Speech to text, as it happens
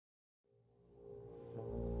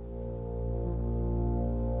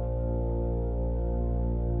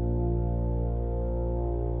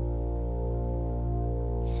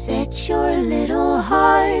set your little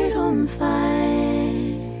heart on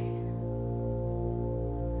fire.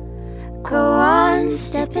 Go on,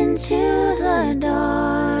 step into the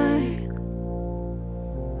dark.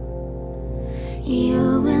 You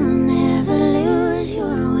will never lose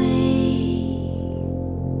your way.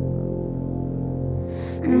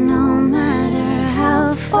 No matter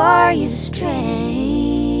how far you stray,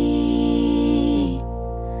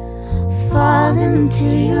 fall into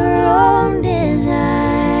your own desire.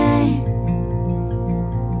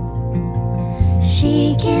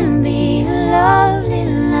 She can be a lovely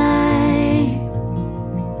liar.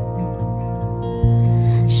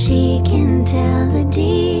 She can tell the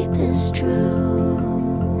deepest truth,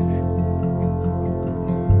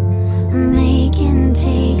 and they can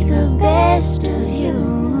take the best of you.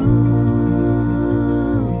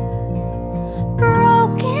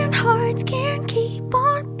 Broken hearts can't keep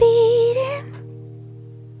on beating.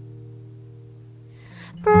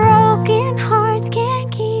 Broken hearts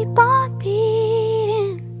can't keep on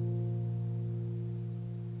beating.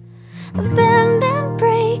 Bend and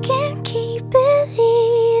break and keep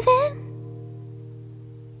believing.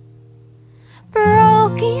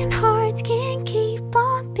 Broken hearts can't keep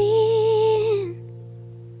on beating.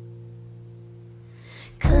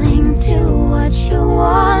 Cling to what you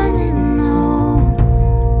want and